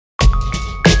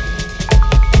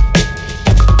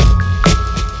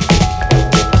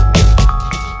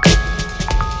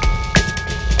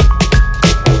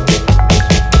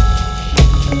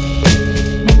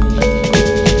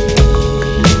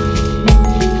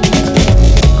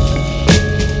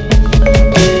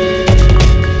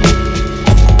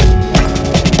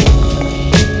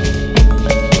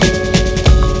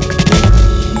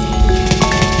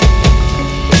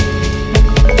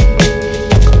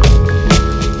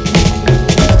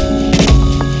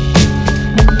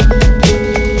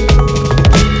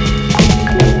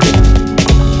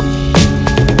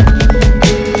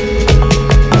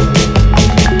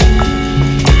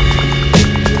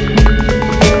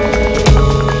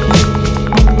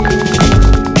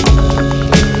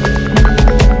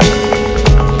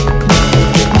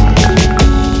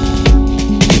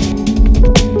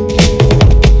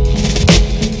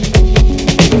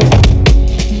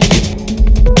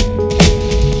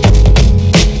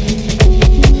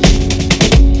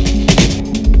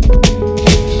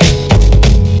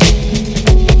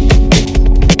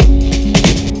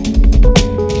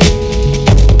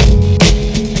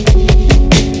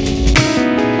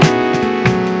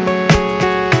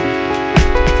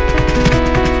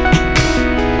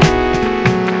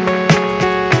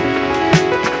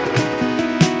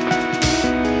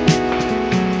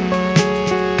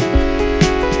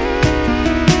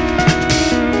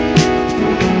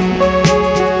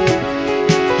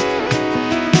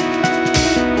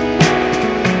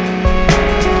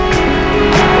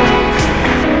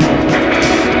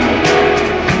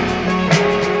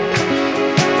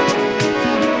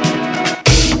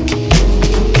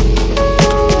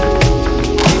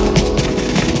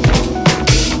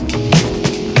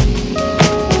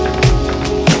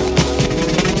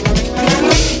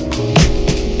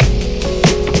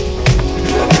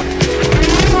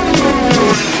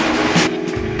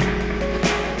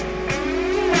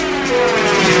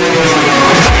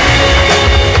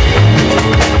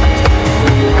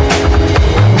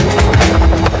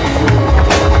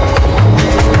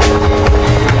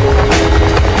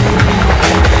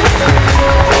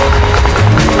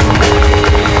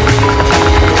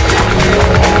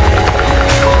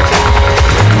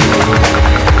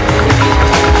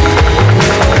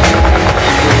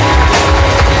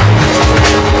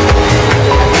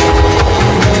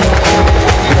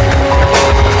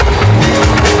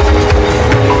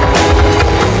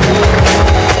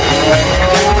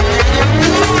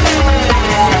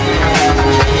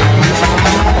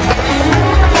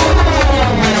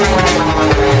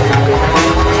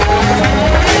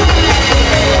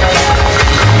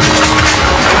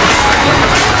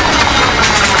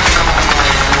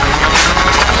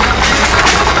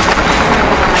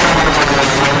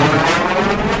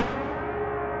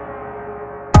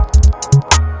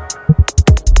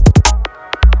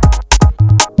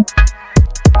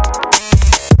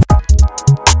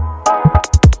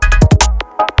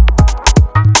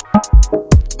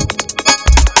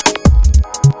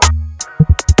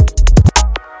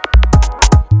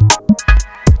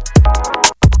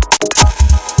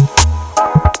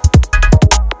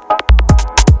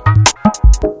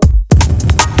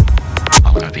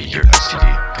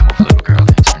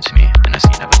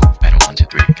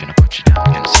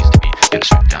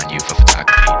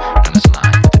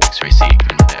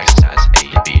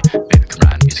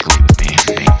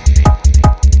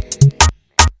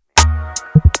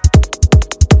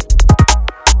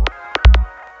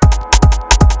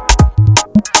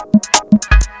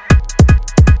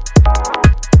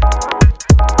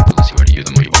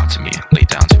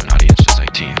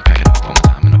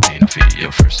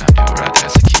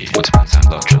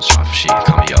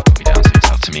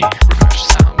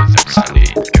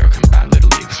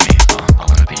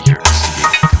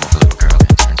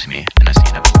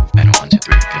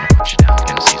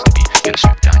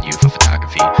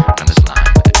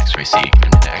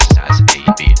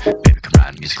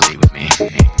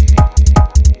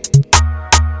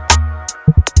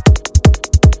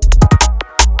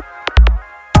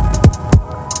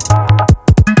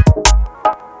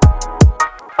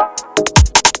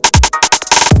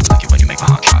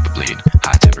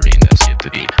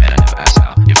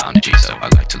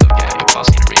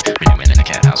Renewing in a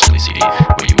cat house, really CD.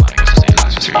 Where you wanna go, so stay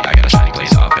lives for free. I got a shiny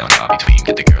place off, bailing out between.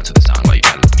 Get the girl to the sound while you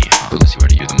battle with me. Who lets you word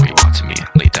to you, the more you walk to me.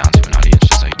 Lay down to an audience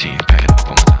just like teen. Pack it up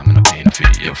one more time and I'm paying a fee.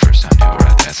 Yo, first time, do it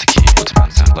right, that's the key. Once upon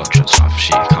a time, love trips off of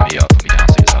she. Call me up, put me down,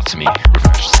 say yourself to me.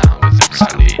 Refresh the sound with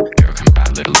versatility. Girl, come by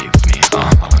literally with me.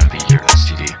 I wanna be your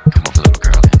STD. Come over, little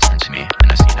girl, and turn to me.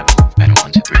 And I see you never move better,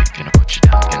 1, 2, 3. Gonna put you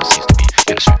down, gonna cease to be.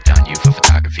 Gonna strip down you for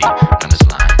photography. Run this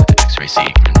line with the X-ray C.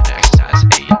 Into the exercise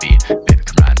A and B. Baby,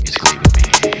 come ride musically with me.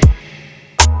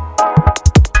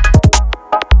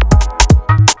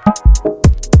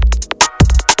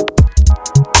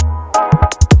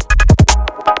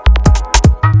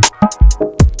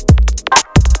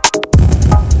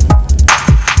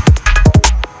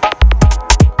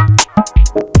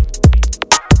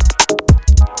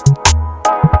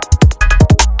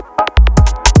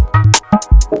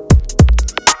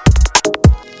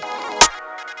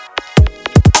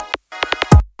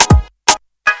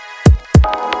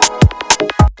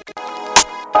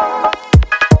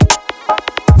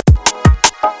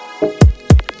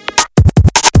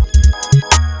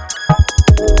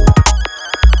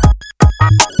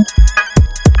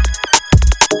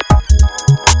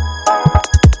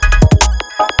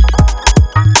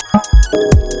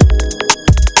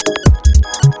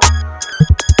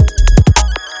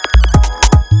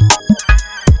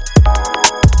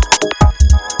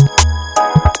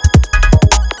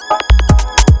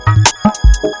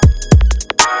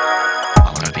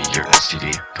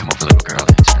 Come over, little girl,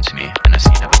 and turn to me. And I see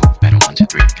you never move better, 1, 2,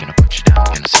 3. Gonna put you down,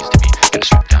 gonna cease to be. Gonna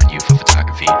strip down you for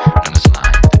photography. Run this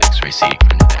line with the X-ray C.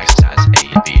 Into the exercise A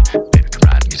and B. Baby, come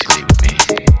ride musically with me.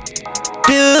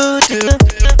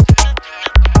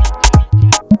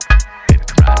 Baby,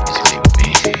 come ride musically with me.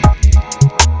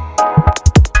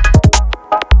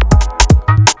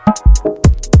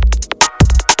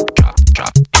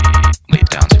 Drop, lay it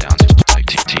down, just like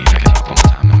T. Back it up one more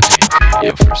time, I'ma take it for you.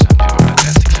 Yo, first time, do it right,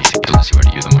 that's the key. The less you word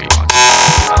to you, the more you walk.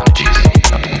 On the G's.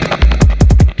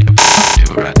 Do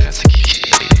it right, that's the key.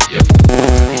 Yo,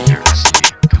 you're STD.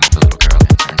 Come over, little girl,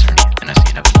 and turn to me. And I see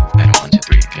you never move better, 1, 2,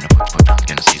 3. Gonna put down,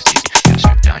 gonna see Steve. Gonna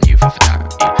strip down you for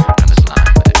photography. Run this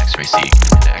line with the X-ray C.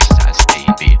 Into the exercise A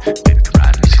and B. Baby, come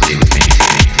ride musically with me.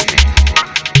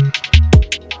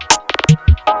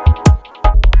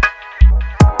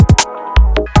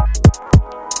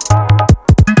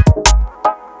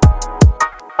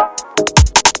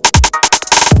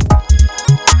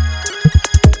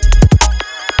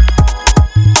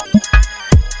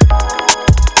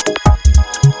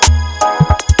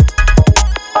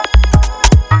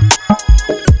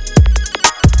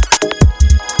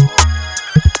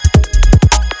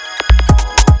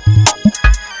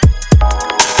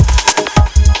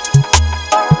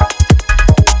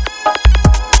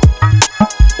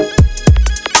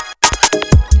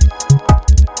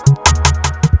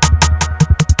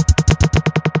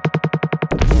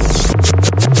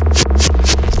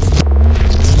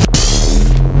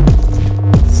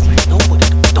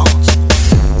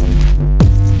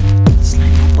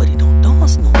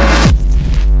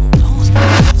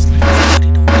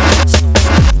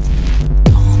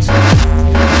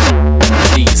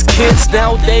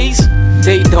 Nowadays,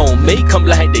 they don't make them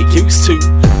like they used to.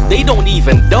 They don't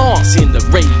even dance in the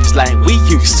raves like we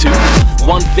used to.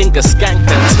 One finger skank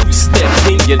and two-step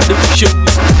in your new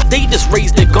shoes. They just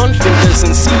raise their gun fingers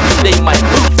and see who they might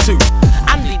move to.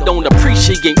 And they don't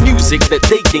appreciate music that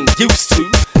they get used to.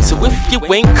 So if you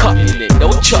ain't cutting it,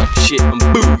 they'll chuck shit and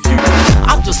boo you.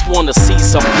 I just wanna see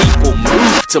some people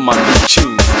move to my new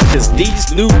tune. Cause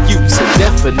these new youths are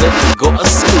definitely gotta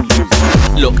school you.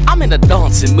 Look, I'm in a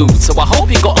dancing mood, so I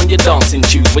hope you got on your dancing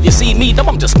shoes. When you see me, though,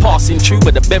 I'm just passing through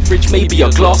with a beverage, maybe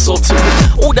a glass or two.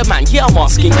 All the man, yeah, I'm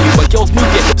asking you. When girls move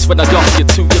your hips when I dance you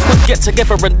too. You could get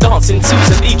together and dance in twos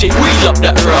and DJ wheel up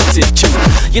that rotted tune.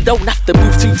 You don't have to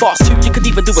move too fast too. You could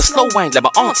even do a slow wind like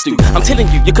my aunts do. I'm telling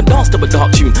you, you can dance to a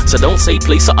dark tune. So don't say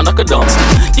play something I could dance to.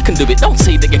 You can do it, don't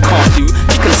say that you can't do.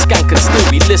 You can skank and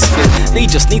still be listening. They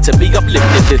just need to be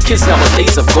uplifted. The kids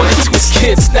nowadays have got it twisted.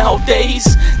 Kids nowadays,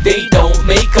 they don't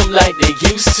make them like they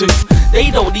used to. They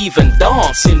don't even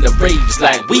dance in the raves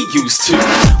like we used to.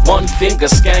 One finger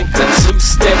skank and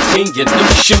two-step in your new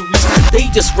shoes.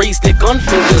 They just raise their gun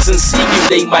fingers and see you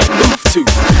they might move to.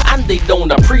 And they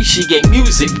don't appreciate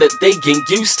music that they get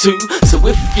used to. So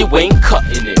if you ain't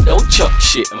cutting it, they'll chuck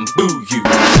shit and boo you.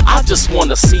 I just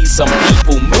wanna see some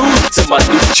people move to my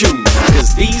new tune.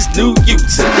 Cause these new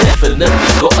youths are definitely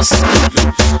got a screw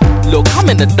loose. Look, I'm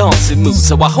in a dancing mood,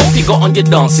 so I hope you got on your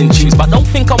dancing shoes. But don't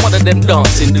think I'm one of them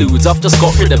dancing dudes. I've just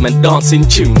got rhythm and dancing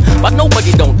tune. But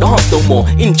nobody don't dance no more.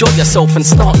 Enjoy yourself and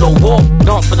start no war.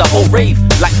 Dance for the whole rave,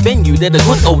 like Venue, they're the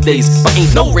good old days. But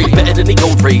ain't no rave better than the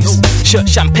old raves. Shirt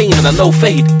champagne and a low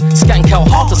fade. Skank out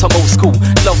hard to some old school.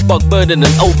 Love bug burden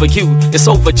and over you. It's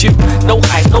overdue. No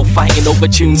hype, no fighting over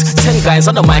tunes. 10 guys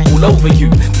on the mic all over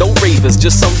you. No ravers,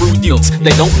 just some rude youths.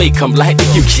 They don't make them like the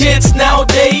you. Kids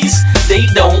nowadays, they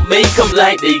don't make them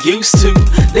like they used to.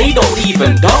 They don't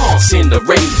even dance in the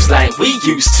raves like we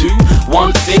used to.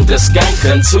 One finger skank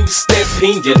and two step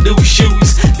in your new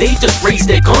shoes. They just raise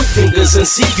their gun fingers and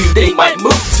see you they might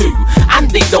move to.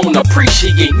 And they don't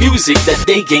appreciate music that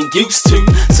they ain't used to.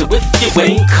 So if you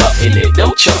ain't cutting it,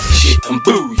 they'll chuck shit and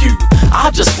boo you.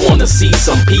 I just wanna see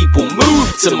some people move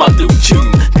to my new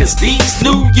tune. Cause these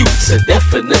new youths have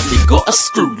definitely got a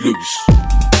screw loose.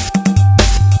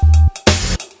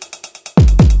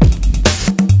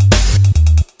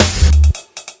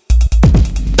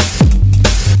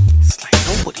 It's like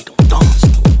nobody don't dance no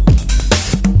more.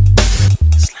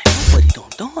 It's like nobody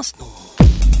don't dance no more.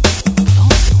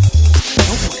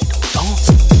 Nobody don't dance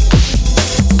no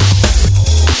more.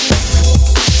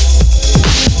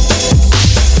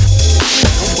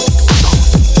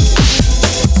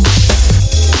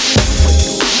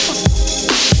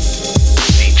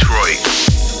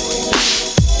 Detroit.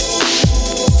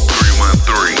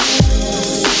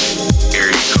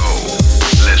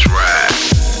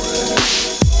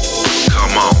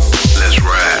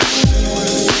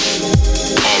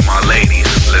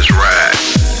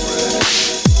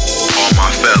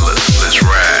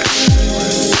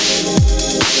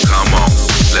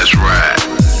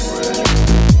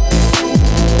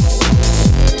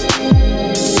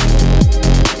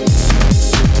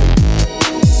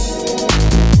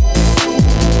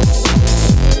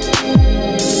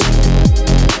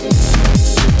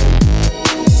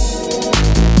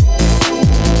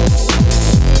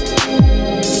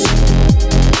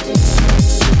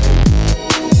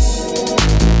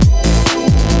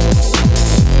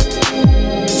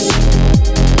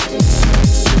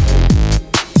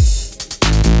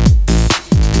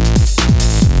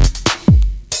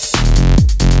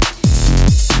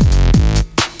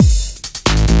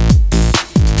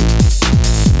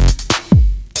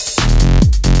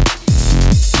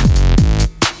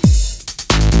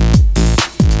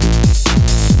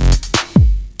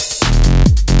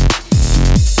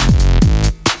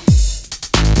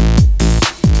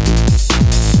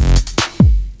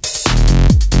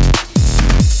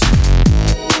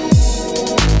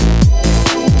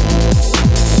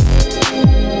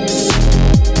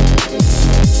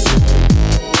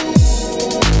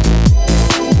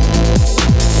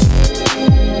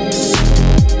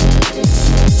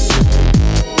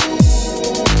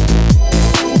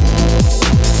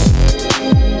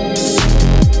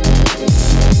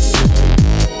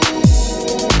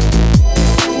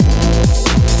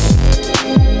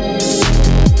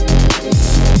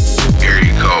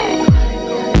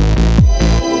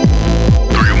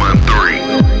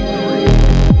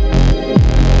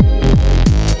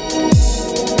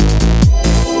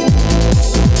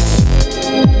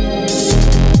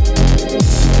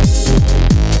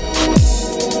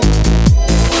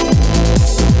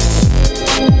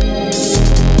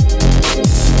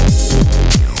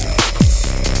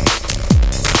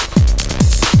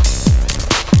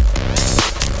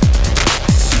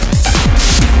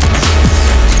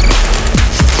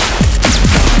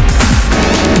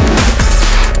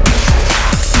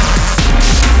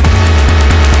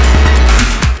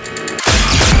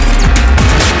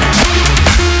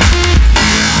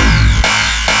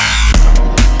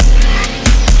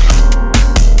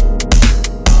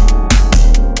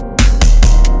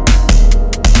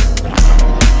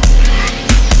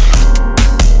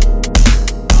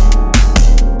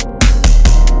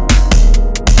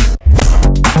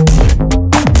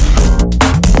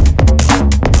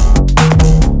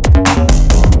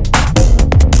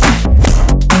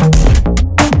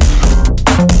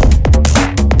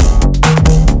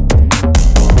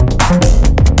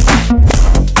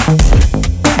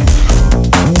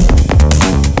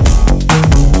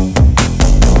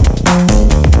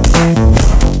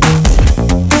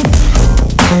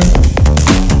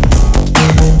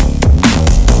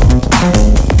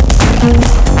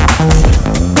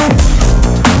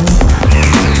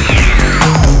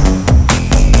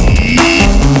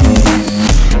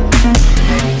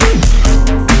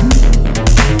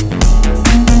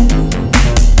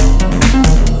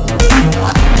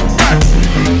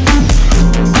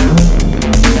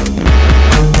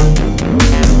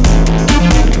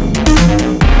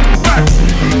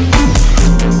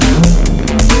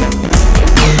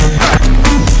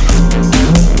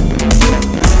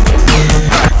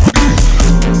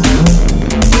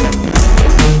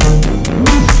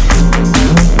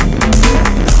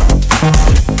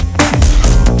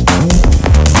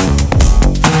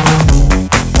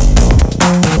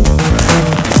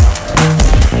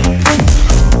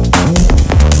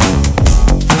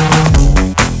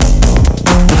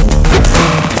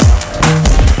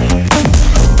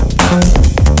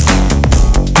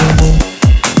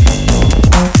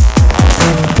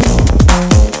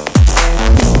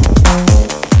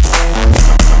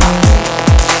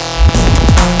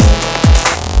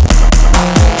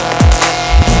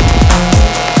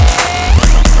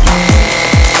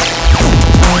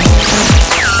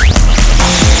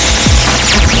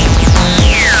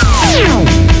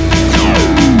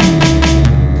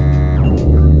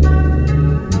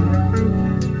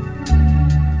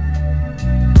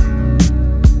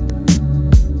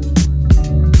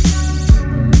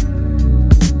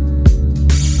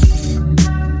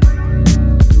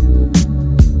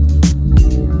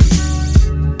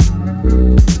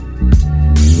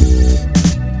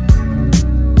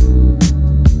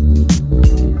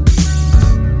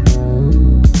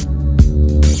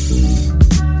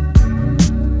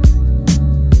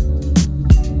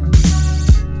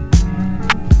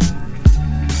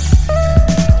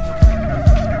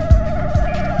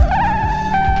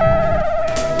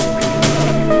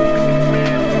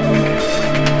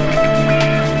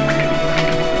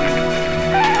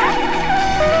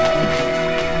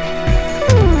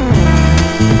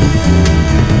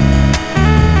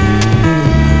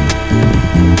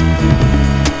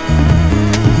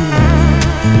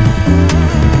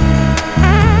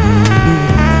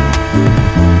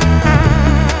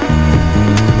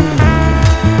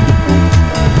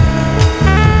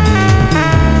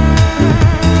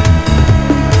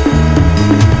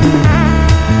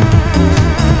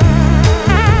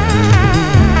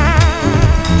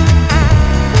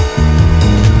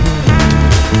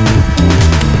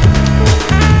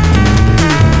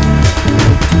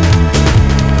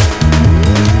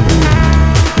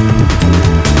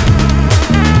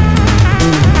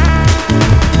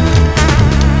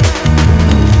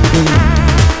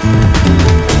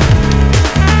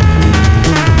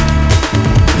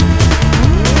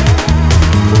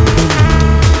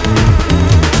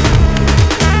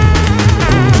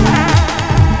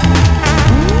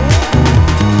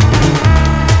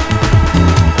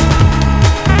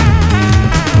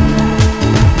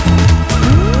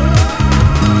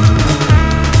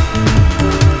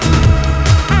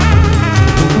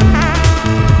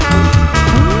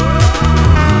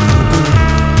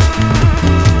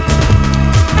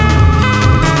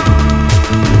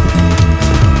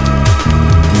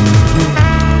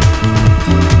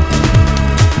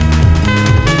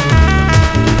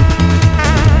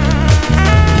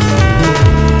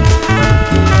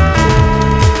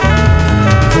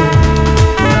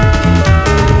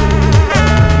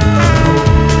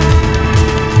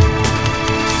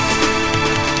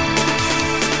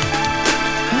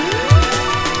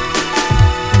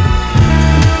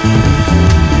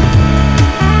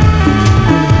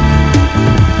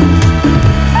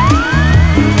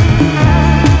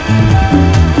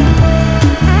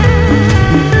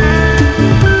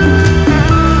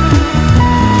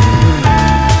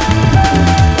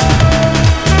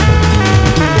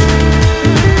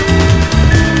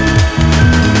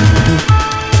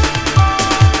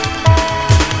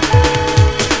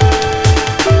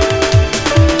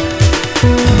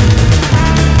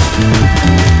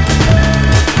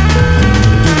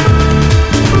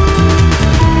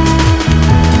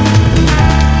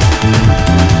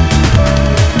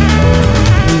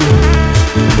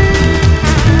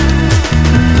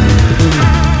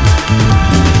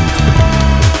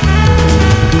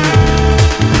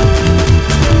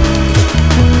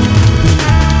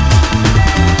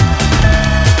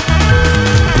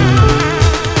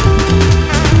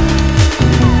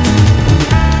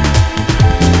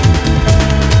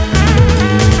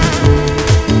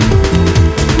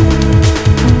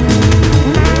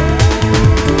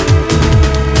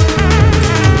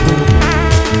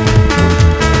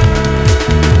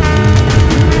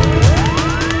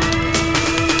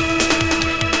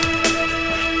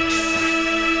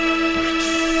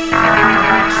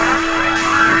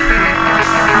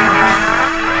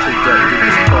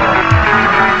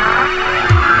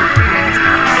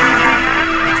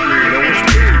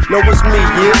 know it's me.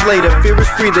 Years later, fear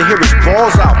is free to hear his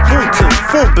balls out. Full tilt,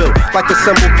 full build, like a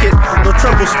cymbal kit. No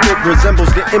tremble split resembles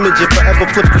the image. It forever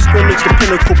flip the scrimmage, the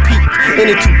pinnacle peak.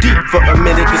 In it too deep for a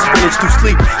minute, the spinach too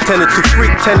sleep. Tenant too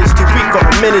freak, tenants too weak for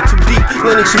a minute too deep.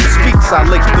 Lineage who speaks, I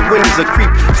like the wind is a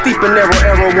creep. Steep and narrow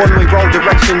arrow, one way, wrong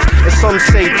directions. And some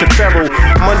say to Pharaoh.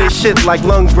 Monday shit like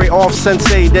lung gray off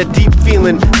sensei. That deep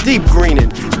feeling, deep greening.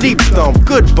 Deep thump,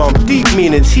 good bump, deep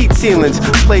meanings, heat ceilings.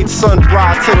 Played Sun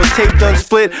Ra till the tape done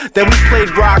split. Then we played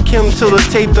Rock Him till the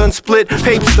tape done split.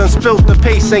 Papes done spilt, the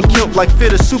pace ain't kilt like fear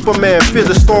the Superman. Fear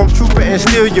the stormtrooper and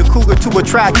steal your cougar to a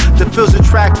track that fills the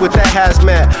track with that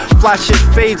hazmat. Fly shit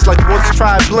fades like what's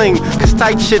tried bling. Cause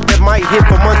tight shit that might hit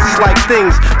for months is like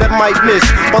things that might miss.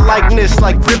 But likeness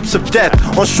like grips of death.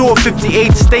 On shore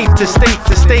 58 state to state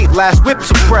to state. Last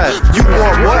whips of breath. You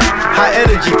want what? High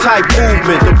energy type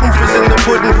movement. The proof is in the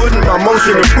pudding, putting my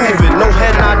motion to prove it. No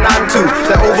head nod, not to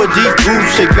that over deep groove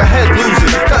shit. Go ahead, lose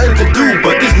it. Nothing to do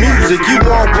but this music. You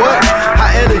want what?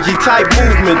 High energy type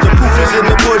movement. The proof is in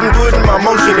the pudding, putting my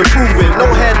motion to prove it. No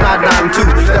head nod, not to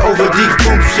that over deep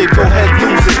groove shit. Go ahead,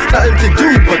 lose it. Nothing to do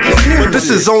but this music. But this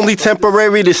is only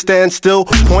temporary to stand still.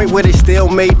 Point where they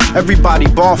stalemate. Everybody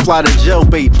bar fly to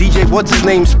jailbait. DJ, what's his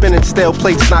name? Spinning stale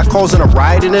plates. Not causing a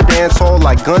riot in a dance hall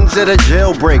like guns at a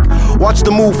jailbreak. Watch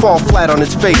the move fall flat on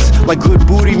its face. Like good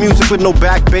booty music with no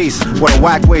back bass. What a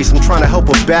whack waste. I'm trying to help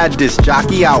a bad disc.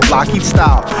 Jockey out, Lockheed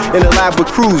style. In the lab with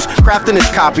crews, crafting his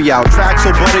copy out. Track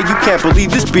so butter, you can't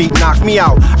believe this beat knocked me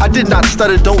out. I did not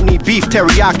stutter, don't need beef,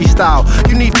 teriyaki style.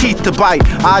 You need teeth to bite,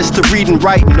 eyes to read and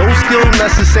write. No skill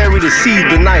necessary to see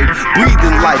the night.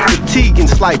 Breathing life, fatigue and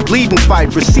slight. Bleeding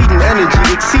fight, receding energy,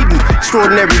 exceeding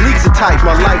extraordinary leagues of type.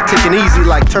 My life taking easy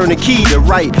like turn a key to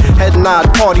right. Head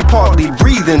nod, party, partly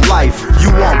breathing life. You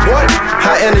want what?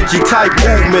 High energy type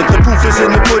movement. The proof is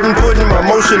in the pudding, putting my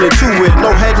motion into it.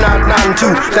 No head nod, nothing to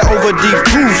that over deep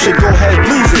groove shit. Go ahead,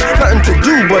 lose it. Nothing to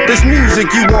do but this music.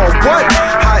 You want what?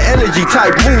 High energy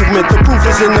type movement. The proof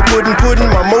is in the pudding, putting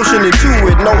my motion into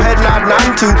it. No head nod,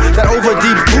 nothing to that over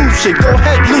deep groove shit. Go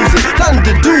ahead, lose it. Nothing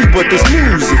to do but this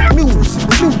music.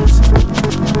 Music.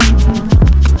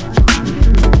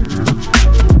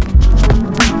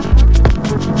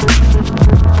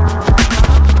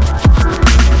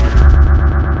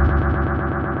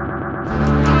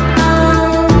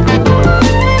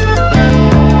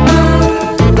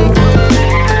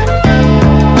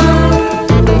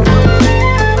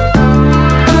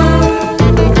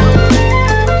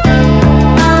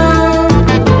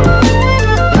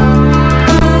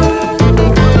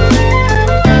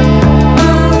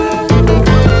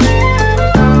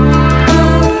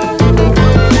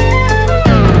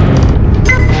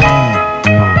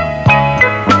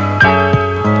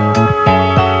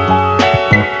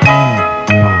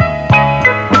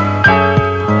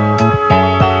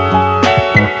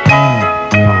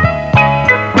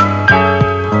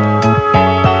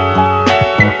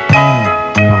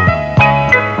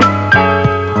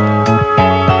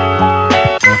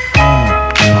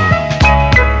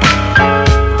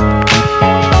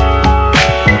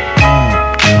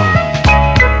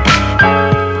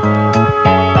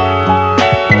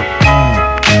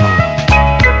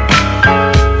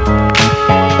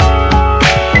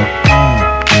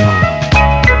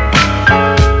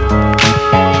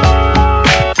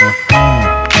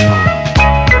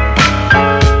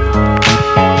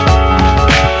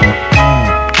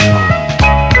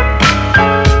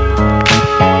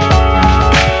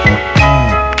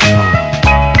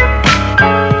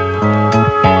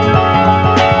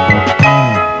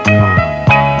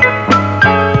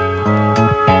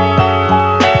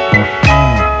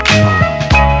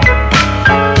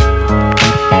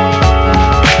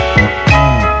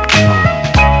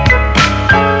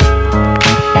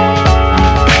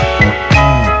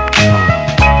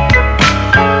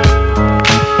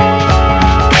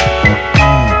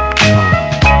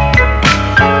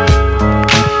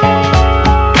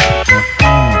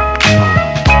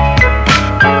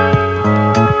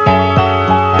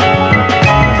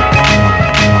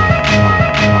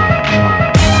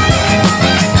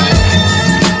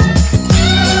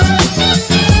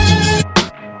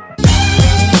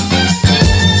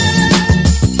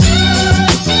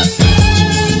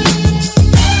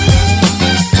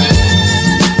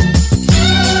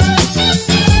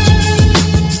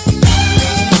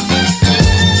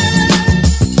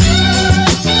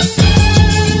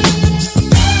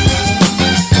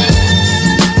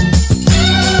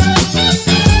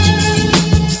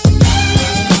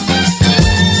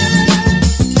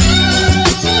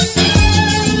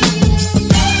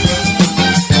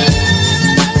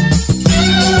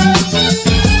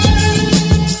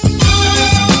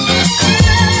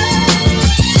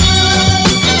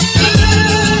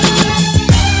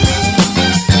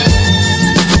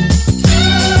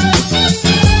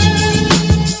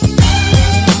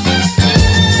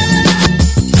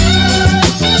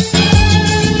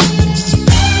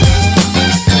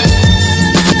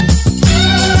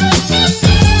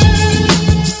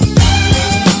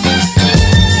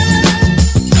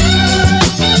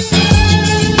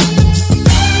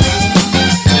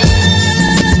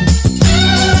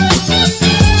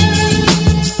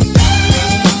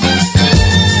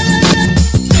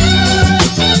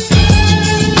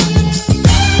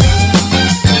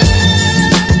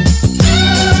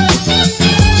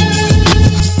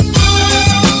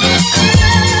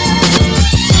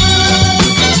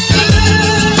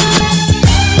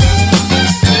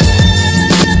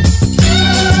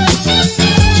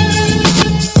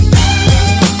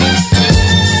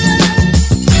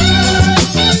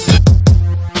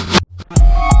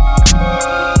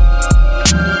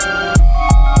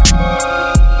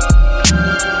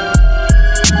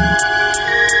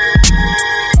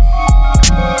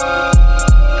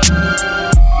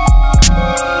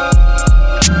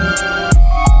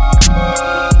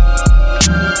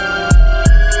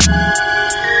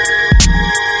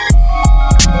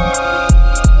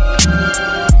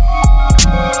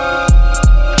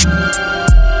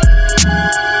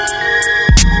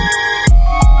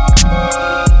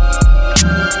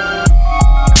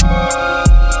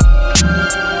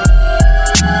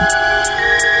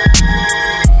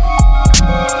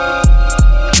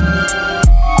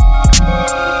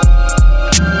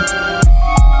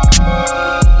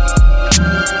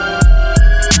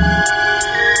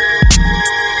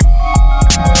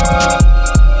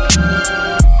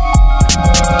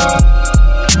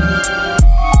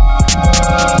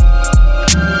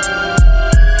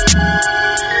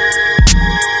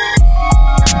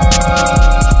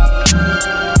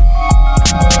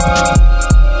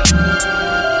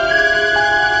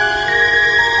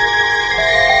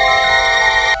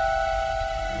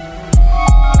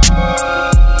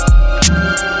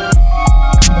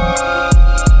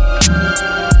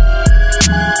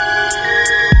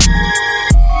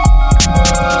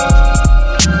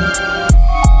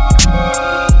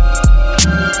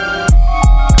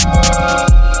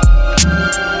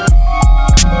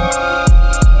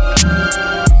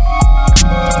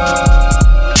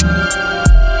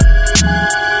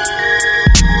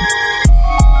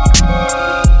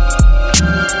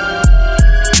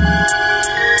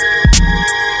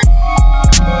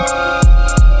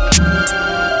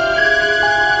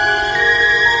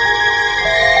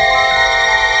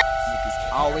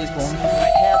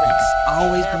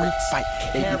 fight.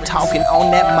 They be talking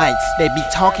on that mic. They be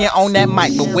talking on that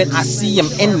mic. But when I see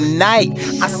them in the night,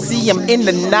 I see them in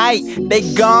the night. They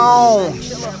gone,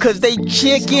 cause they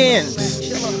chickens.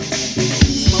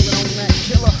 Smoking on that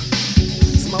killer.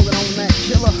 Smoking on that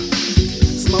killer.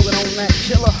 Smoking on that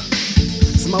killer.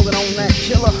 Smoking on that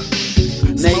killer.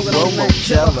 Negro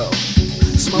Mojello,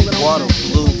 Sweet Water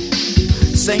Blue,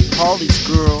 St. Pauli's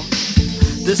girl,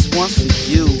 this one's for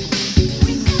you.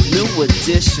 New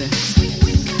edition,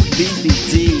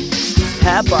 DVD,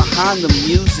 have behind the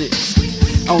music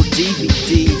on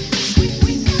DVD.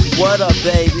 What up,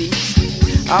 baby?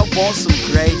 I want some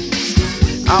gravy.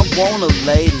 I want a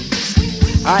lady.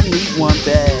 I need one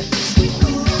bad.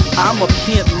 I'm a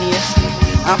pimp,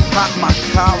 yeah. I pop my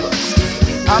collar.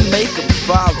 I make them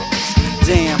follow.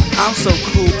 Damn, I'm so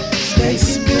cool. Stay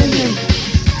spinning.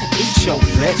 Eat your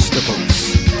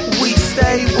vegetables. We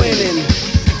stay winning.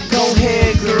 Go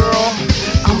ahead, girl.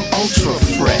 I'm ultra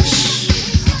fresh.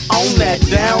 On that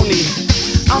Downy,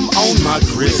 I'm on my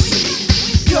grizzly.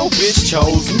 Yo, bitch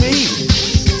chose me.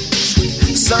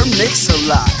 Sir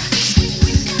Mix-a-Lot,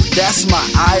 that's my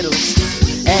idol.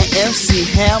 And MC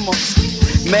Hammer,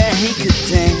 man, he could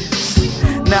dance.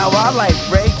 Now I like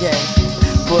reggae,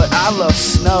 but I love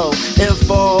snow.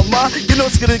 Informer, you know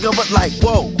it's gonna go, but like,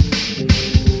 whoa.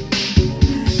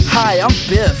 Hi, I'm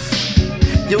Biff.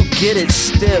 You'll get it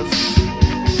stiff.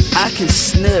 I can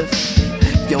sniff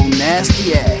your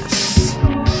nasty ass.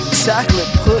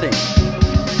 Chocolate pudding,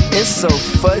 it's so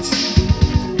fudgy.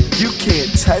 You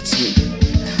can't touch me.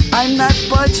 I'm not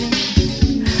budging.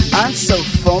 I'm so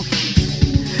funky.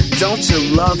 Don't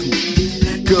you love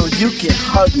me? Girl, you can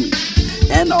hug me,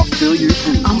 and I'll feel your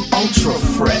boot. I'm ultra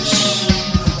fresh.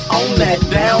 On that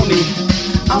Downy,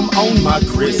 I'm on my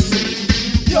grizzly.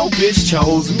 Yo, bitch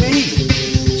chose me.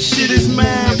 Shit is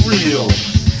mad real.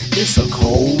 It's a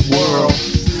cold world.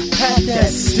 Pack that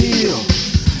steel.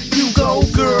 You go,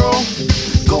 girl.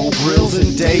 Go grills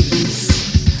and Dayton's.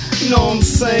 Know what I'm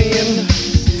saying?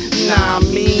 Nah, I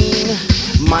mean,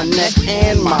 my neck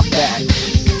and my back.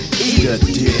 Eat a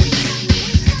dick.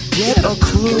 Get a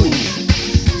clue.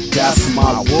 That's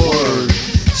my word.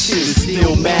 Shit is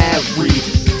still mad real.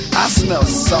 I smell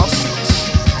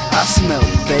sausage. I smell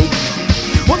bacon.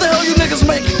 What the hell you niggas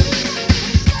making?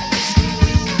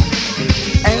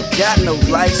 Ain't got no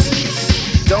license.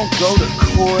 Don't go to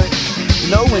court.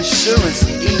 No insurance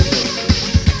either.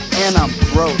 And I'm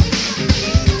broke.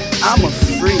 I'm a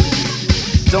freak.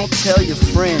 Don't tell your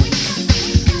friends.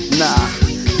 Nah,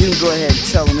 you can go ahead and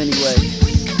tell them anyway.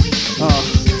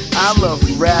 I love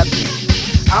rapping.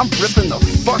 I'm ripping the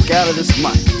fuck out of this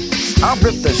mic. I'll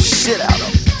rip the shit out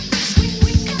of it.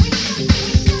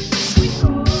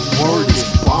 Word is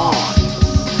bond.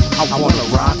 I wanna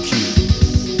rock you.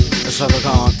 Shaka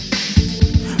Khan.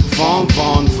 Von,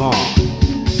 von, von.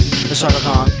 Shaka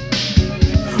Khan.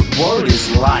 Word is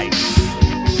life.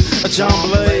 John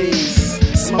Blaze.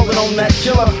 Smoking on that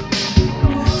killer.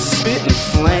 Spitting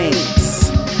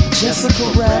flames. Jessica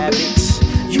Rabbit.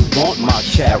 You want my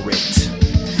carrot.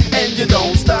 And you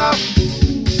don't stop.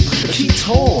 Keep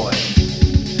toy.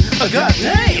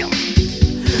 Goddamn.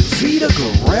 Vita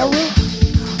Guerrera.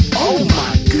 Oh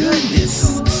my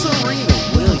goodness. Serena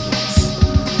Williams.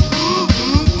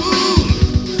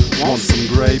 Want some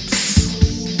grapes?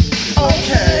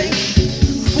 Okay.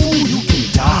 Fool, you can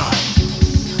die.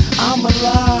 I'm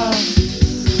alive.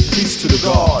 Peace to the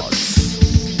gods.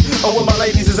 Oh, where my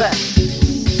ladies is at?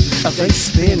 They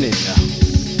spinning.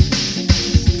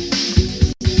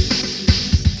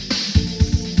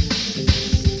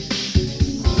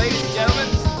 Ladies and gentlemen,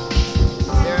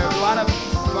 there are a lot of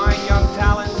fine young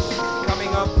talents coming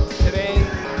up today,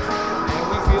 and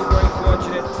we feel very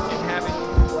fortunate in having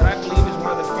what I believe is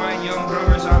one of the fine young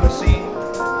drummers on the scene.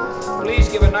 Please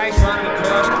give a nice round of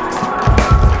applause.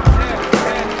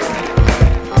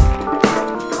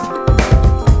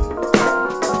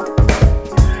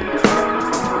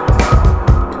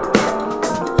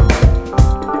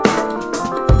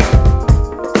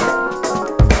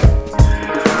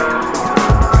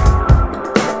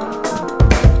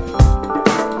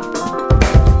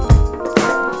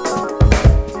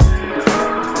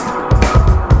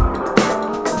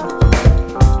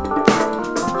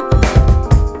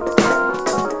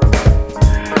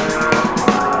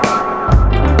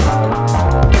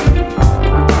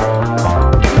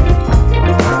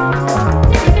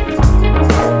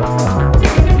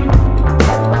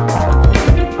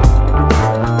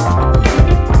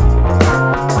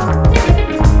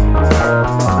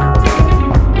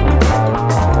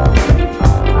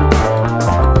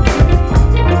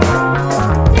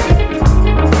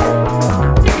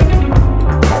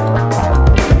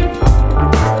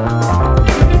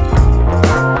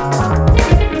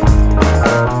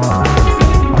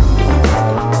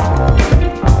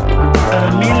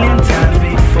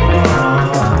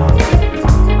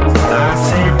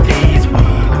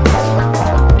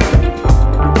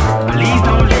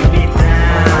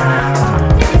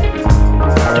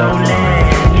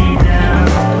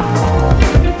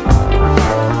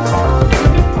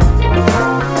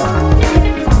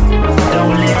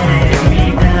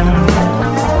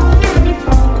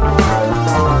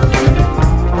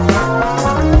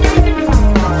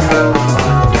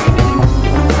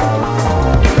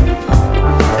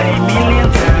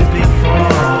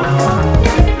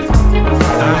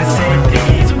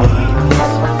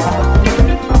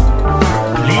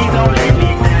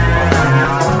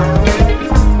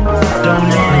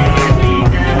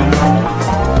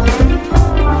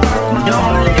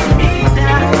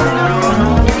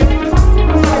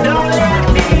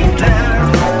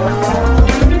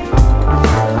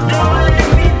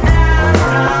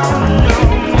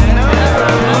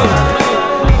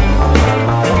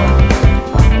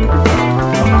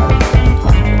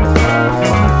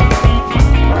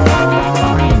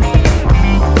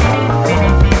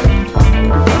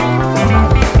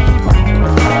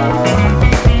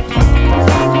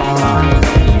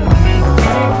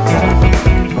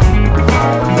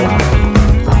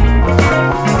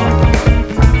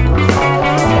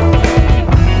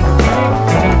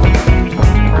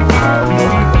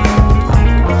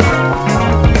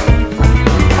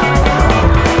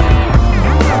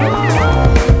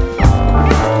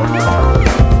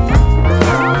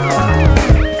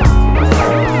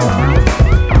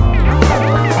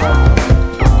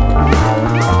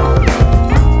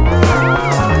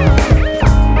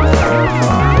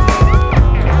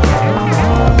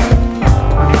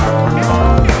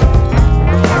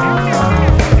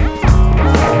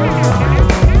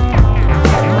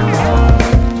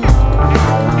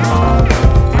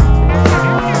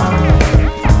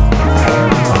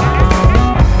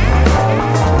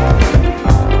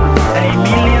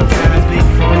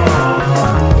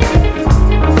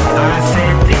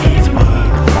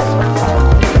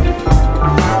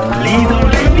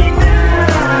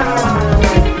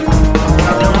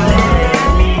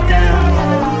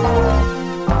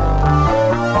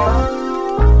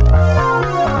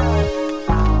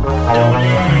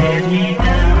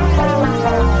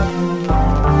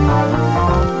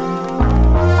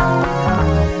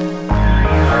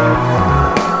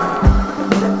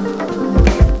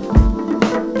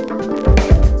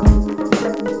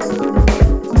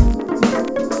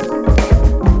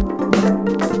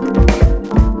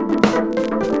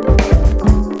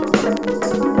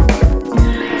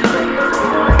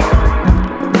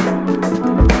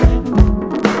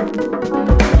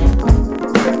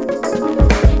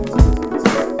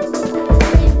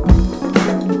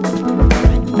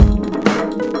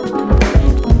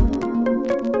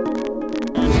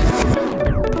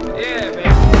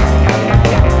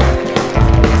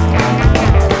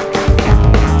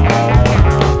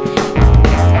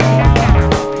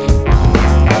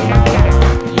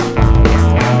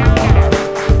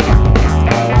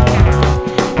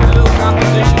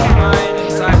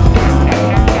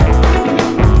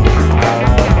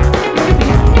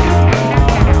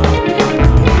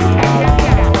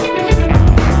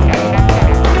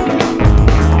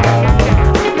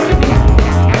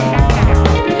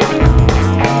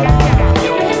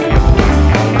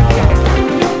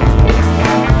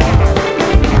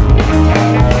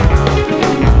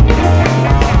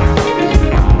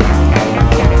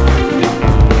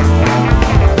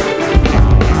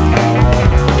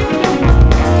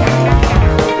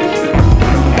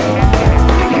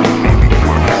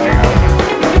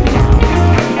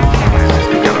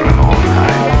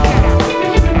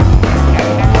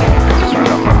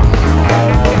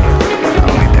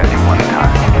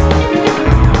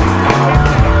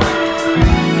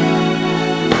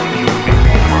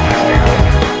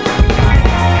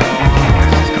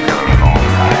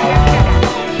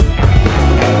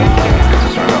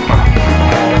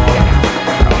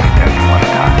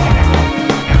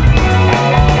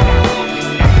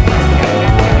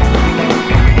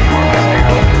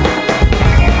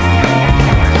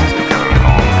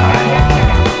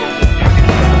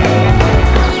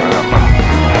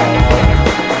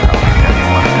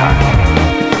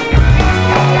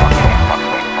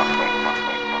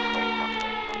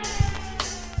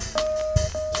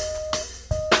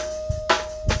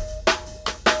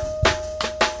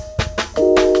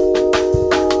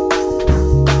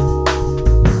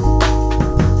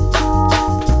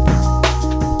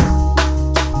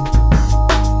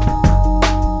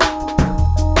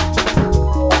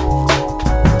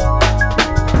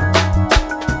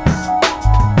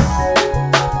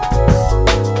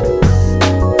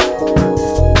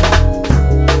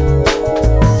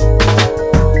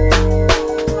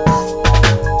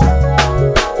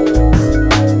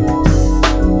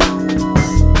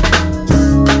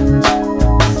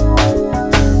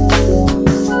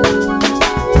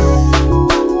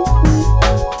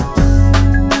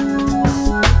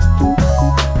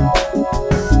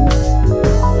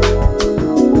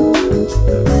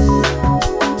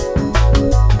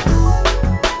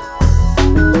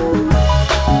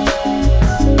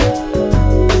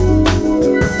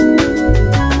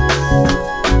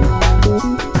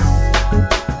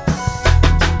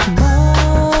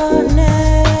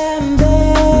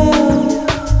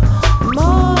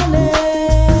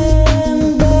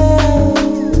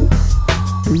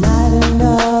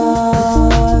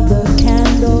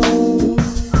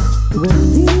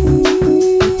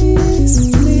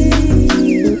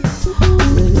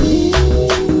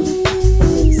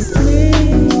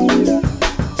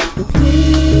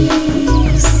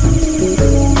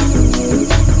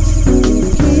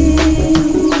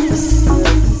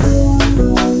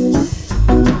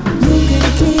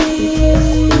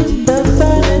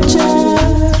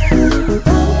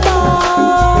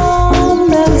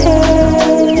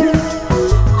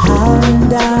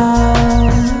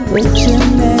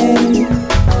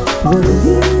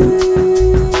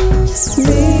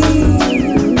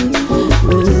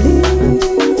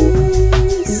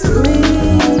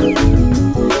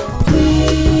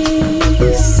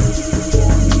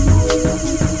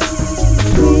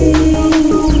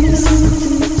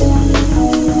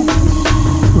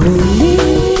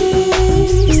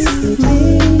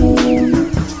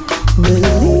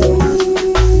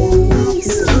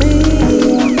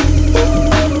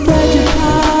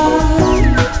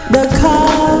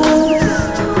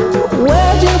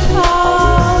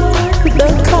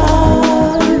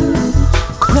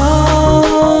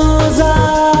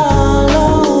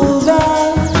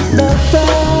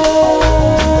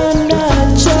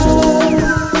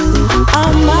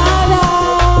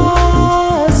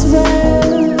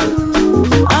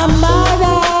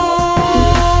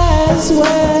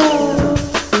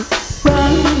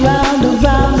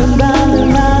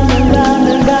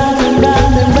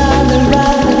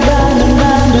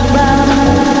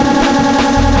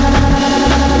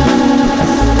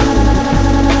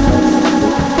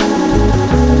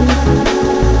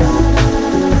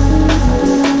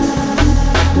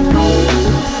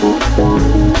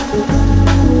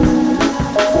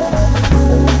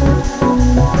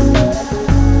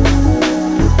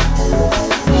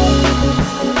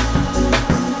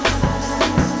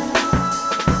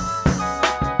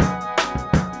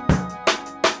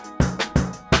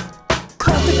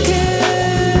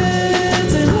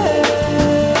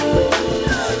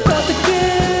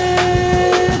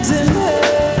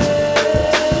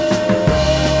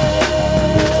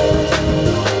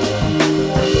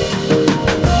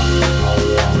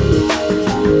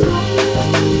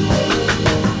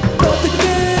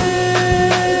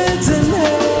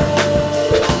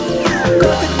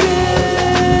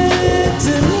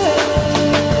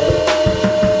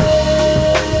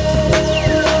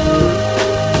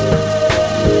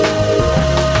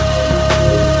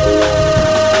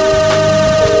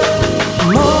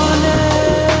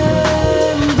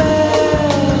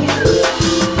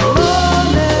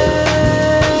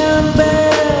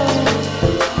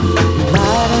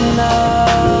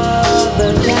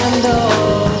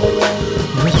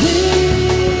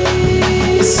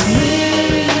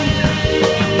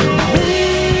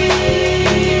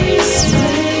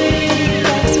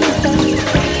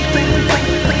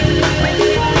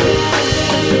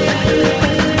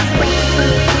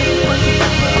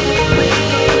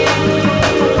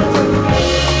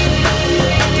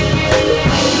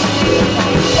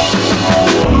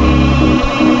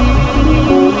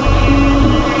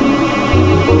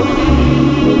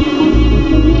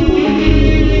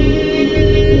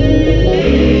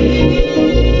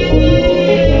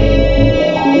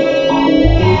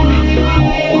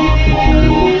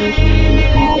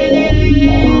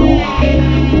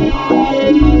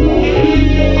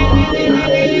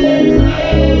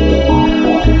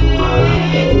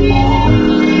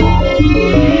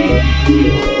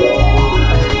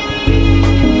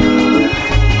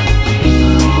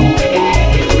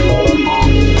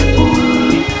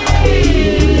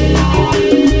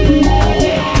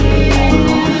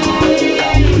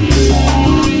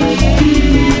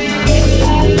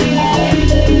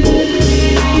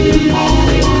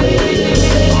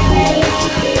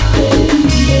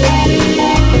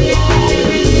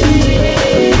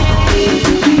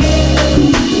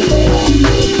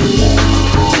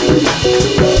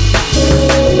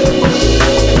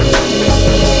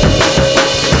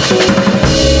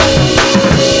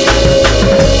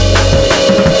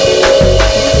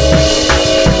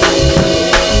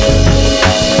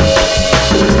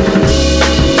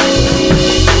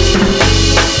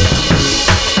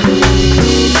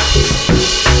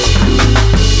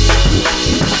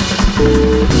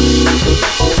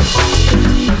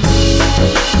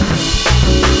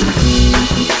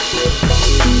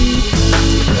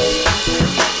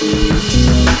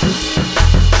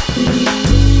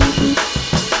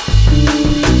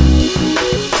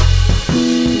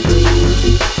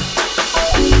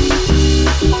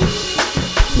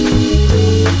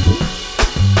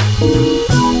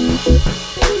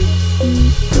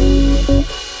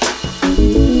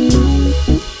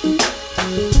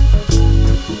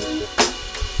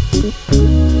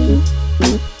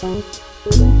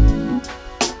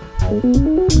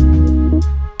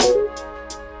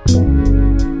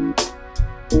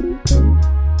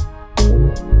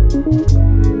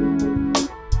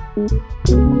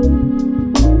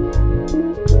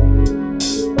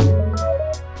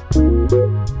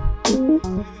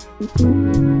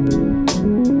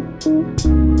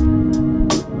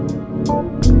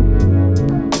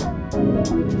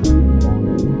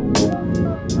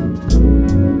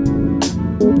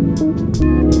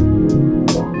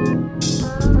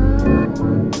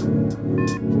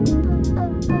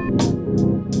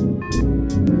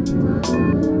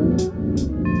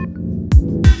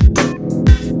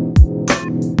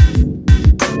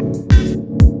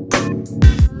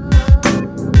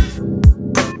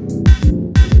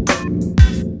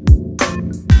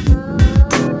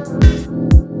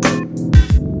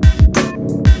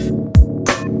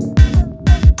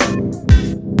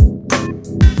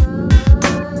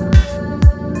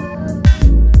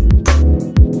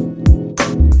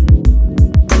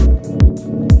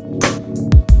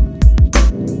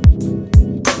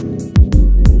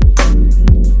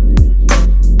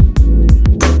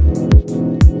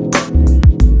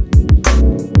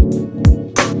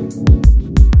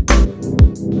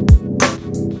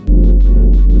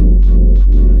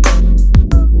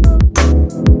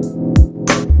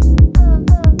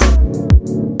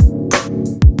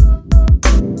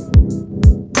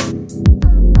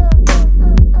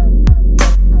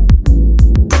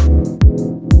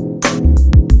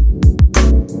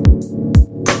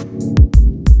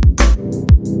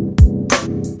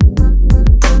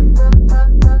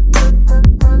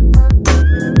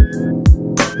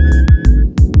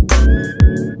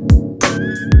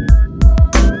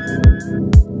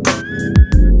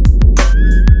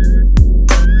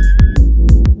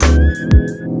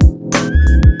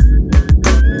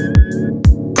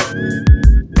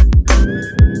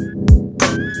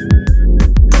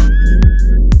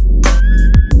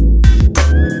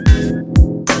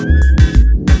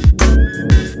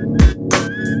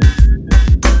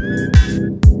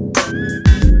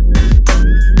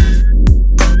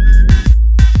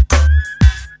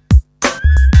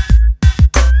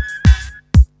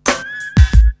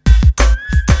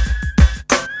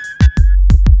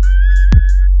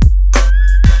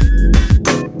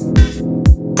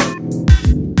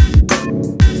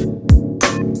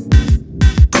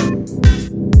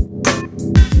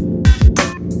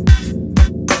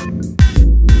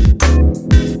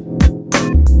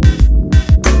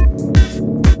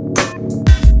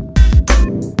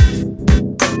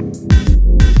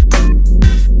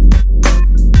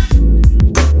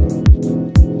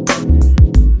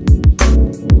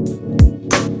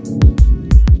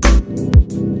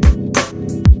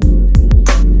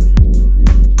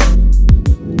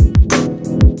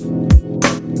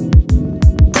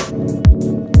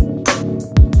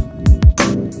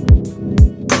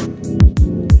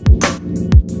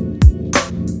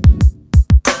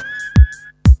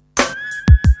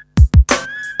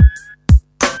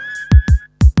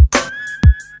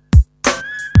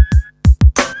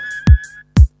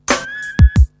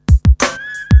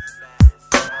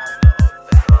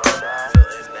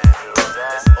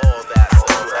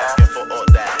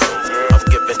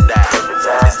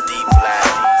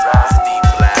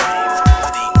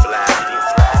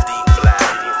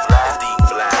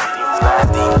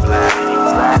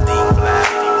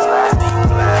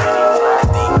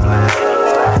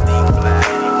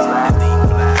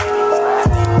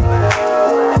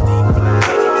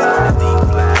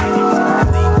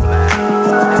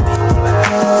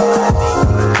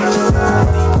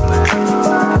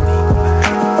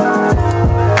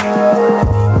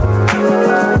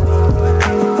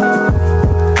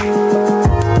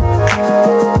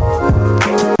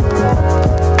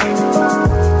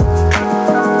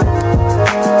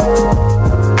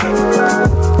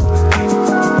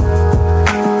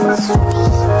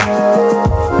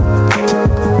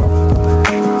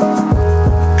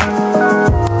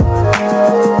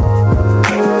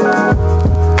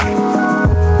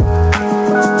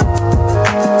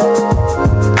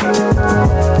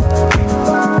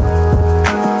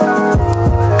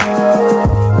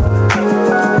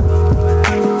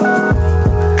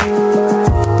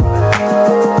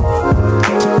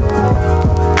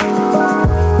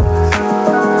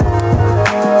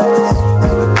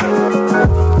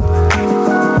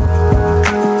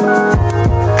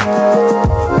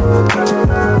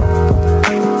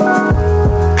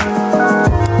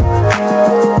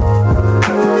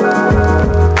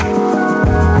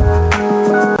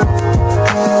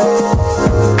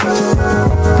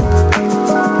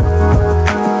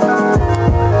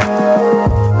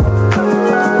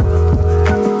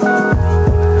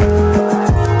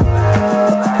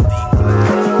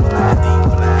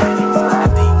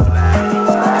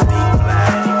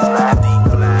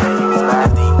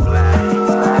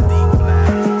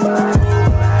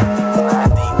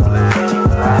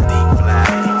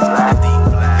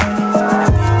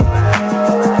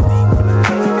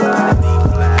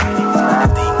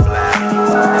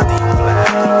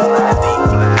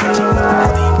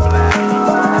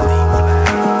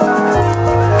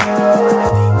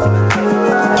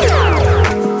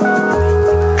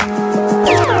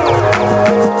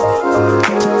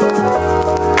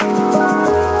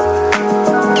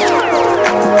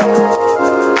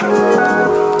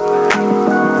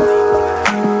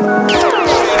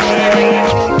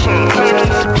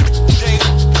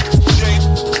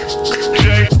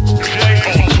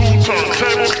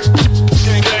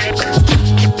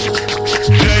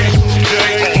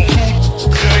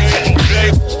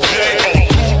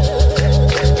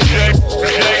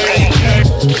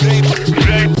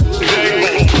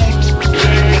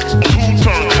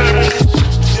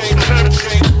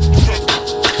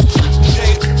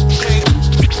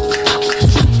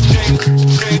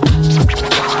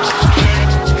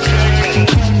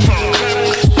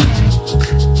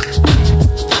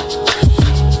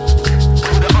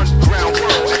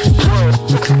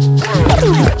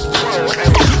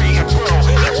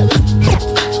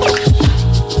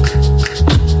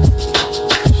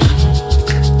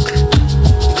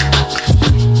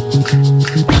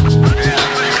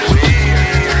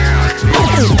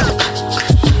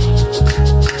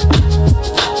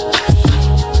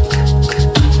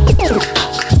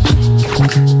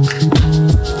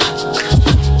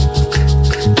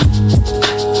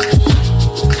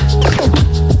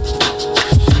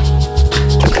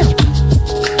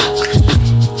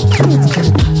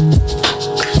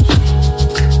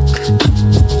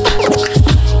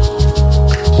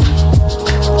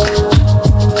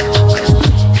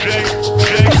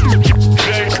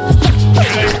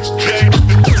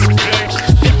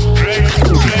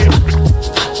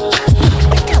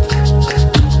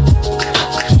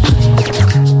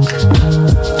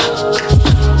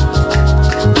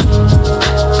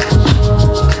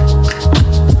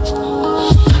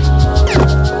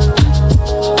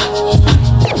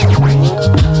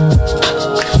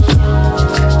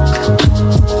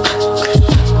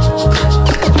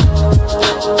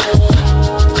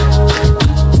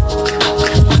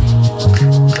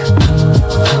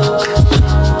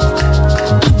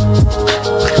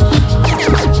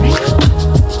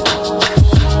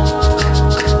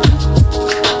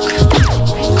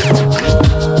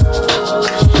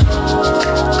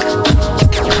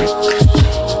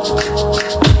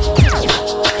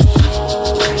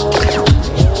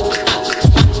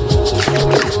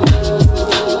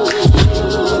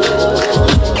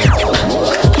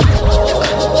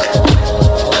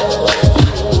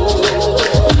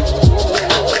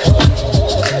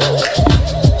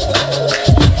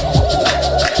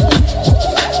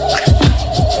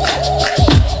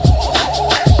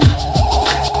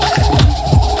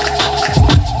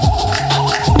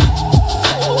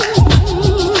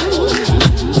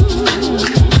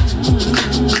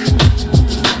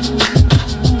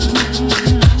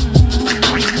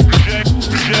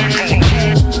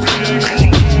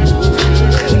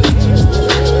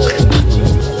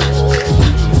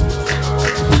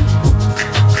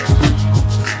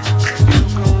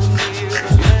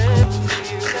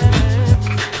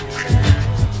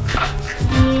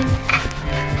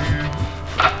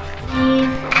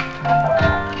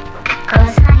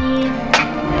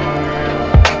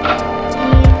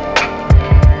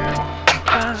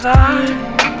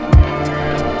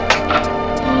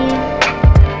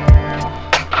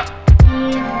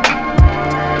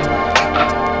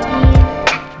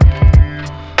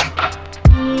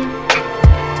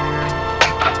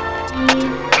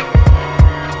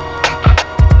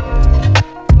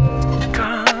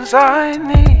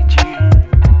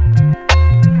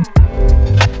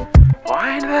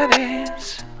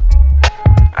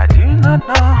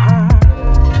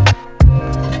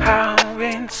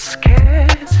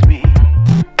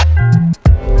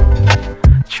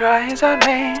 is a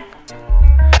man,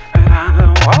 but I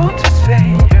don't want to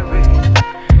say it.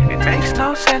 It makes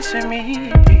no sense to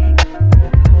me.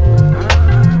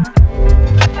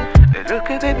 Look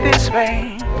at it this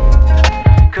way,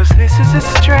 'cause this is a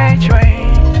strange way,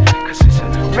 'cause it's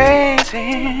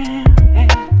amazing,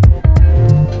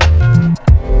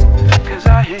 'cause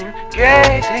I am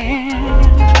gazing,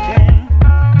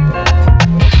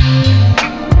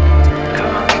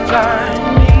 'cause I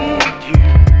need you.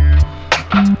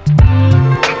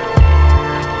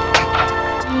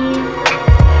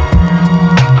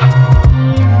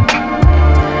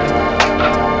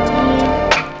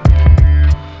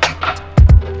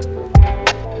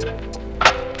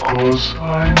 Cause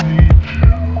I need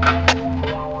you.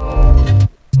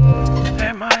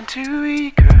 Am I too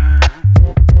eager?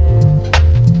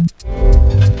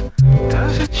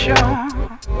 Does it show?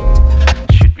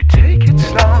 Should we take it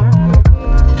slow?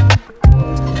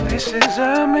 This is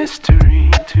a mystery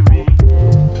to me.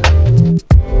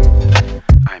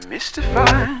 I'm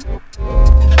mystified.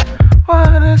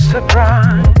 What a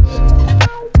surprise.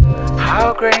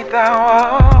 How great thou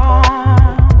art.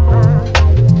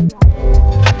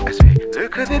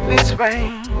 Look at it this way,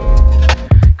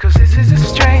 'cause this is a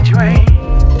strange way,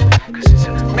 'cause it's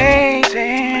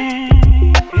amazing,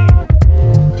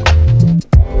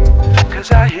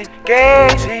 'cause I ain't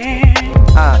gazing.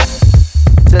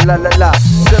 La la la,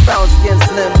 surround skin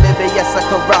slim, baby, yes I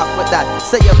can rock with that.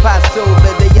 Say you pass through,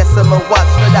 baby, yes I'ma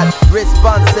watch for that.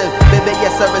 Responsive, baby,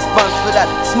 yes I respond for that.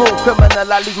 Smooth criminal,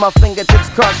 I leave my fingertips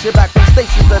cross your back. From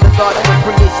stations of the garden where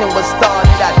creation was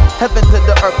started at. Heaven to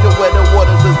the earth to where the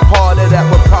waters is part of that.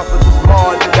 Where prophets was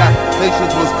martyred at,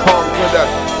 nations was conquered at.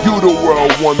 You the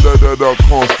world wonder that I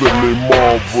constantly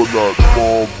marvel at,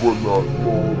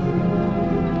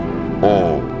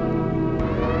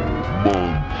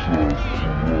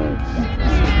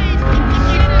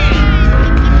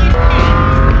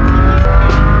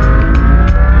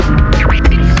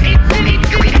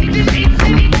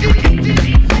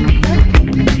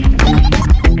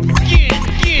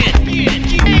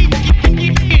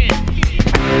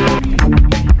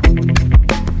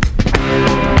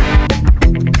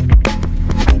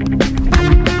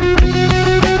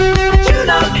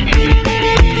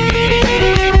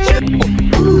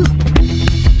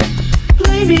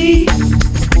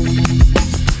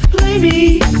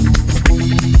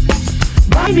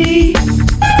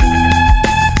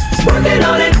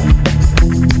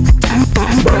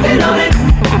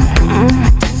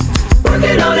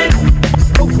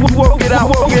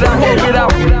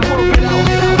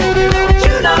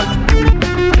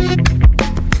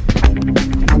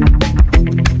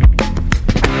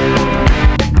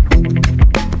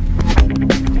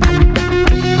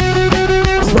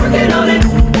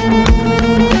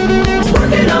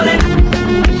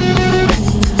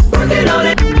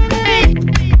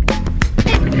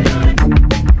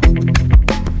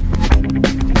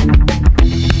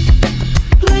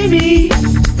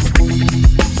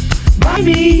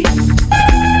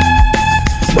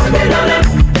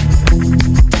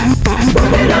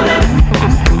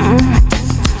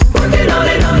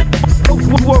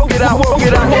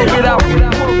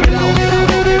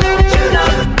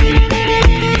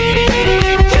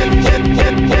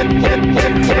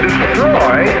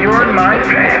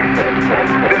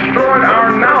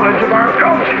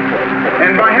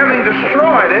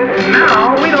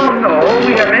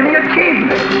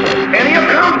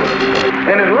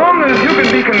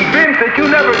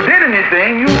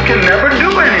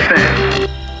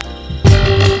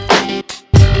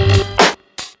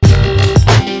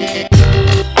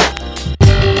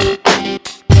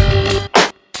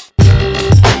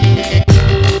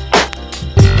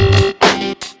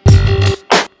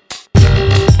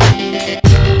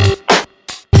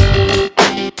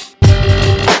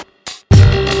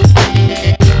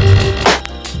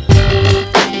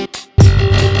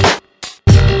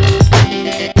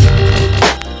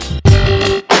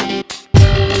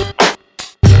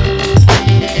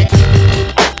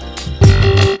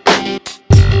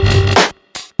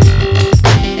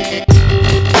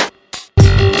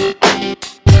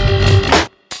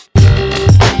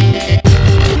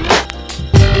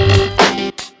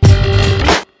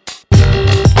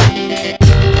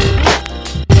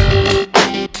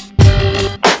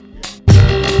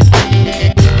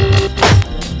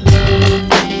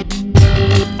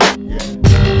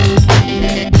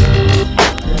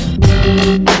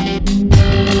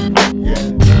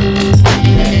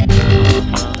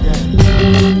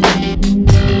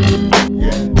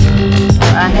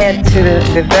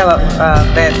 develop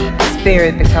that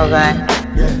spirit because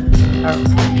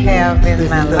Kev is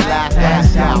my the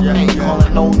last out. Ain't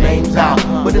calling no names out,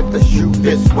 but if the shoe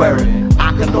fits, wear it.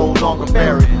 I can no longer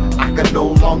bear it. I can no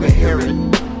longer hear it.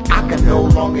 I can no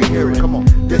longer hear it. Come on,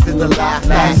 this is the last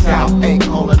out. Ain't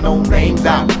calling no names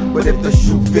out, but if the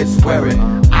shoe fits, wear it.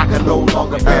 I can no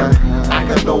longer bear it. I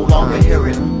can no longer hear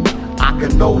it. I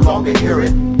can no longer hear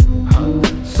it.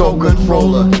 Soul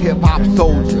controller, hip hop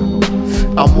soldier.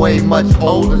 I'm way much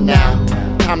older now.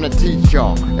 Time to teach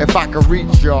y'all, if I can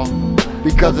reach y'all,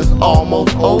 because it's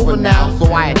almost over now.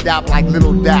 So I adapt like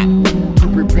Little Dap to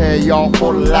prepare y'all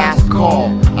for the last call.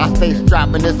 I stay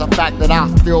strapped and it's a fact that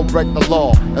I still break the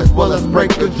law, as well as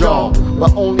break the jaw,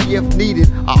 but only if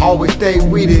needed. I always stay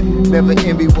weeded, never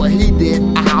envy what he did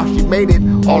or how she made it.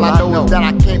 All I know is that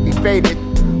I can't be faded.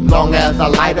 Long as I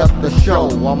light up the show,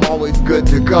 I'm always good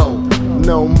to go.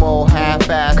 No more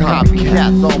half-ass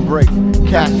copycats on breaks.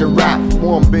 Cash and rap,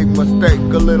 one big mistake.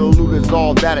 A little loot is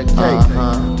all that it takes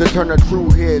to turn the true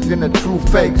heads into true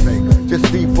fakes.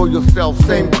 Just see for yourself,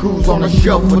 same crews on the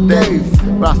shelf for days,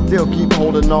 but I still keep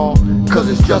holding on, cause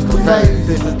it's just a phase.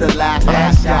 This is the last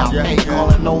out. Ain't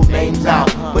calling no names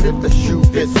out, but if the shoe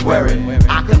fits, wear it.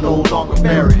 I can no longer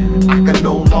bear it. I can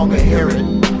no longer hear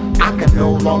it. I can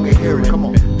no longer hear it. Come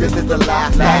on, this is the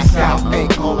last out.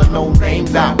 Ain't calling no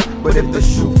names out, but if the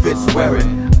shoe fits, wear it.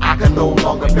 I can no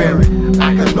longer bear it.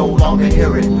 I can no longer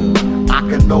hear it. I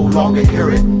can no longer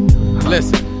hear it.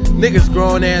 Listen, niggas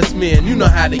grown ass men, you know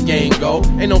how the game go.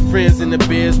 Ain't no friends in the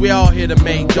biz, we all here to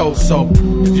make dough. So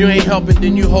if you ain't helping,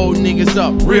 then you hold niggas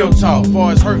up. Real talk,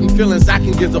 far as hurting feelings, I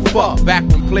can give a fuck. Back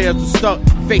when players were stuck,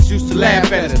 fakes used to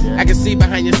laugh at us. I can see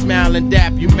behind your smile and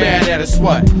dap, you mad at us,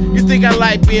 what? You think I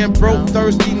like being broke,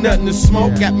 thirsty, nothing to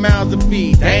smoke, got mouths to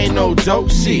feed, that ain't no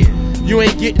joke, shit. You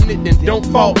ain't getting it, then don't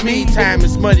fault me. Time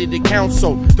is money to count,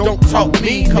 so don't talk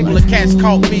me. Couple of cats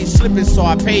caught me slipping, so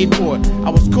I paid for it. I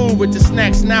was cool with the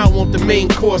snacks, now I want the main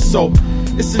course, so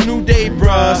it's a new day,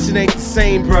 bruh. Shit ain't the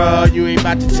same, bruh. You ain't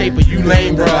about to taper, you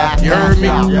lame, bruh. You heard me?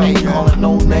 Ain't calling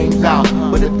no names out,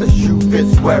 but if the shoe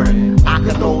fits, wear it. I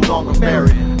can no longer bear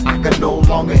it. I can no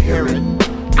longer hear it.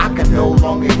 I can no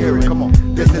longer hear it. Come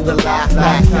on, this is the last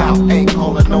out. Ain't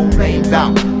calling no names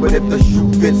out, but if the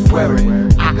shoe fits, wear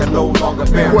it. I can no longer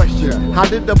bear it. Question: how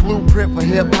did the blueprint for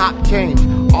hip hop change?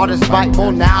 All this fight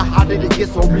for now, how did it get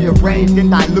so rearranged and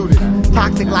diluted?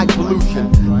 Toxic like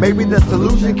pollution. Maybe the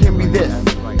solution can be this.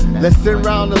 Let's sit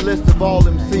around a list of all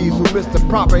MCs who missed the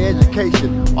proper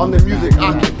education on the music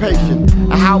occupation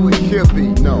and how it should be,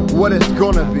 what it's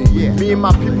gonna be. Me and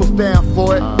my people stand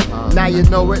for it. Now you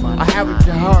know it, I haven't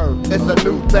you heard. It's a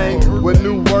new thing with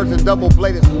new words and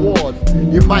double-bladed swords.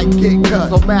 You might get cut,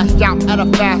 so mash out at a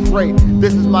fast rate.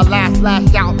 This is my last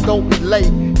out, don't be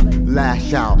late.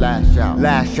 Lash out, lash out,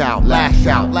 lash out, lash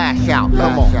out, lash out.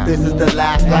 Come on, this is the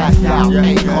last out.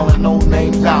 Ain't calling no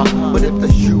names out, but if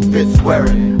the shoe fits, wear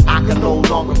it. I can no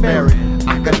longer bear it.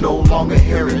 I can no longer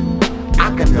hear it.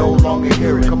 I can no longer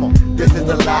hear it. Come on, this is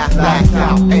the last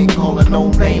out. Ain't calling no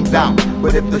names out,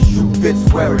 but if the shoe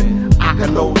fits, wear it. I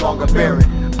can no longer bear it.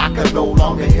 I can no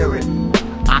longer hear it.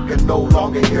 I can no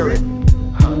longer hear it.